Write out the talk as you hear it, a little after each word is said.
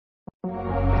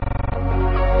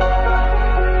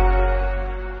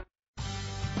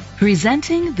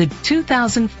Presenting the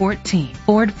 2014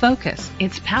 Ford Focus.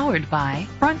 It's powered by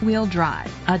front-wheel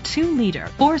drive, a 2-liter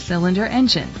 4-cylinder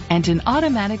engine, and an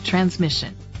automatic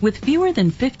transmission. With fewer than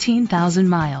 15,000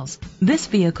 miles, this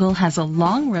vehicle has a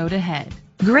long road ahead.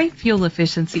 Great fuel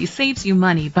efficiency saves you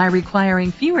money by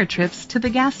requiring fewer trips to the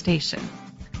gas station.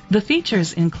 The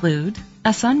features include a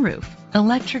sunroof,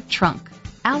 electric trunk,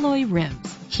 alloy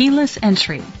rims, keyless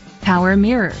entry, power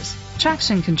mirrors,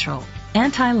 traction control,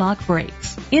 anti-lock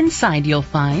brakes. Inside you'll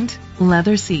find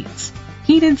leather seats,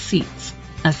 heated seats,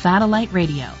 a satellite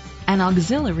radio, an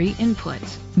auxiliary input,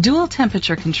 dual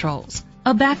temperature controls,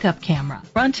 a backup camera,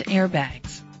 front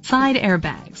airbags, side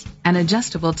airbags, an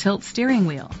adjustable tilt steering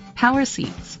wheel, power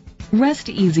seats. Rest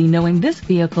easy knowing this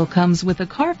vehicle comes with a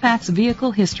Carfax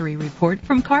Vehicle History Report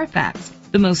from Carfax,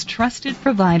 the most trusted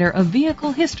provider of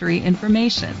vehicle history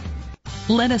information.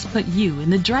 Let us put you in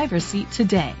the driver's seat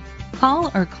today.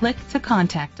 Call or click to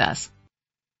contact us.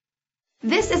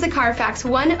 This is a Carfax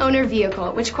one-owner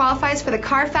vehicle which qualifies for the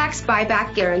Carfax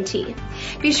buyback guarantee.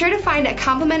 Be sure to find a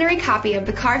complimentary copy of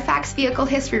the Carfax Vehicle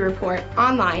History Report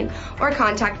online or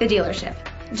contact the dealership.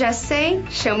 Just say,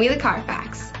 "Show me the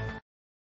Carfax."